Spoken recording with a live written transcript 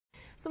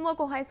Some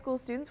local high school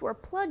students were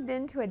plugged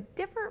into a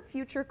different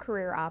future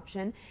career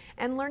option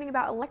and learning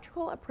about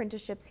electrical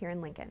apprenticeships here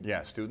in Lincoln.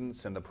 Yeah,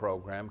 students in the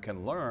program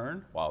can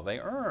learn while they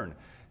earn.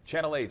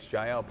 Channel 8's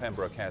Jael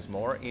Pembroke has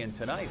more in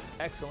tonight's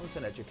Excellence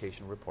in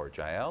Education report.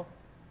 Jael?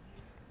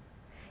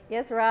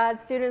 Yes,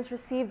 Rod, students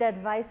received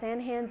advice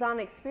and hands-on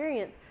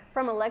experience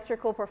from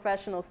electrical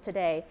professionals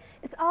today.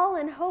 It's all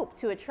in hope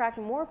to attract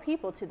more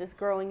people to this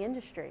growing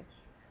industry.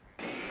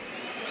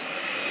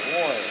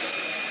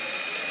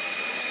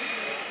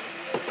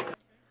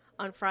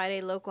 On Friday,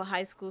 local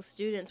high school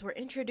students were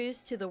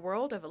introduced to the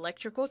world of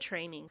electrical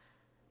training.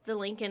 The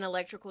Lincoln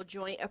Electrical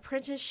Joint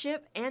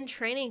Apprenticeship and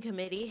Training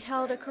Committee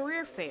held a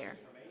career fair.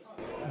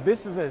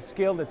 This is a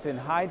skill that's in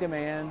high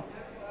demand.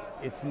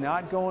 It's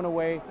not going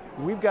away.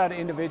 We've got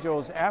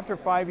individuals after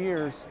 5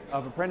 years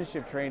of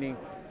apprenticeship training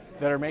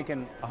that are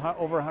making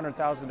over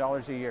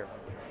 $100,000 a year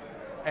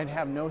and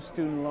have no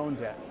student loan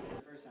debt.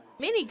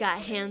 Many got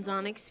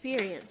hands-on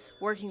experience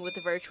working with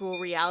the virtual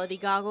reality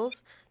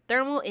goggles,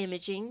 thermal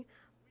imaging,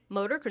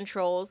 motor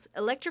controls,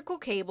 electrical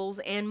cables,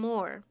 and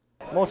more.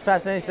 Most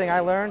fascinating thing I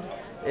learned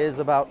is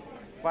about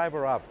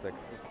fiber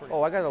optics.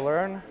 Oh, I got to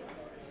learn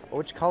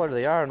which color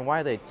they are and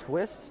why they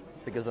twist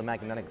because of the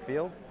magnetic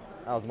field.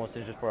 That was the most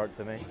interesting part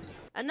to me.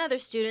 Another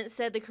student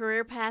said the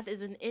career path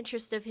is an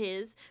interest of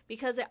his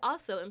because it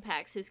also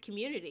impacts his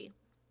community.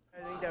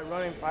 I think that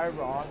running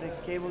fiber optics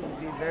cables would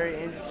be a very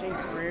interesting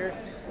career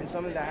and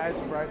something that has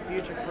a bright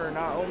future for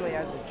not only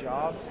as a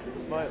job,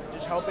 but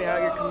just helping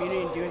out your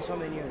community and doing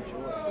something you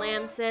enjoy.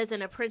 Lamb says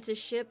an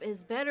apprenticeship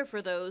is better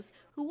for those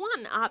who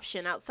want an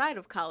option outside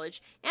of college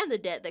and the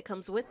debt that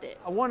comes with it.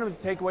 I want them to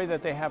take away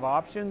that they have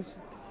options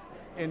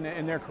in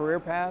their career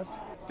paths.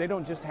 They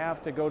don't just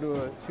have to go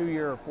to a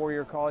 2-year or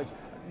 4-year college,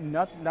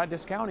 not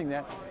discounting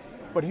that,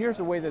 but here's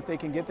a way that they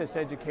can get this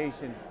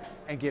education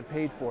and get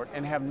paid for it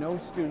and have no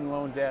student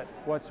loan debt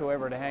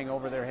whatsoever to hang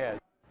over their head.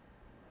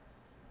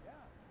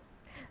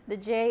 The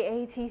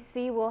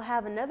JATC will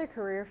have another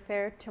career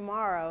fair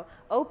tomorrow,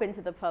 open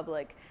to the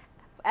public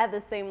at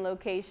the same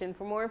location.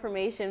 For more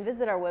information,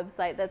 visit our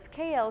website. That's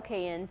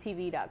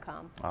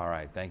klkntv.com. All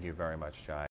right. Thank you very much, Jael.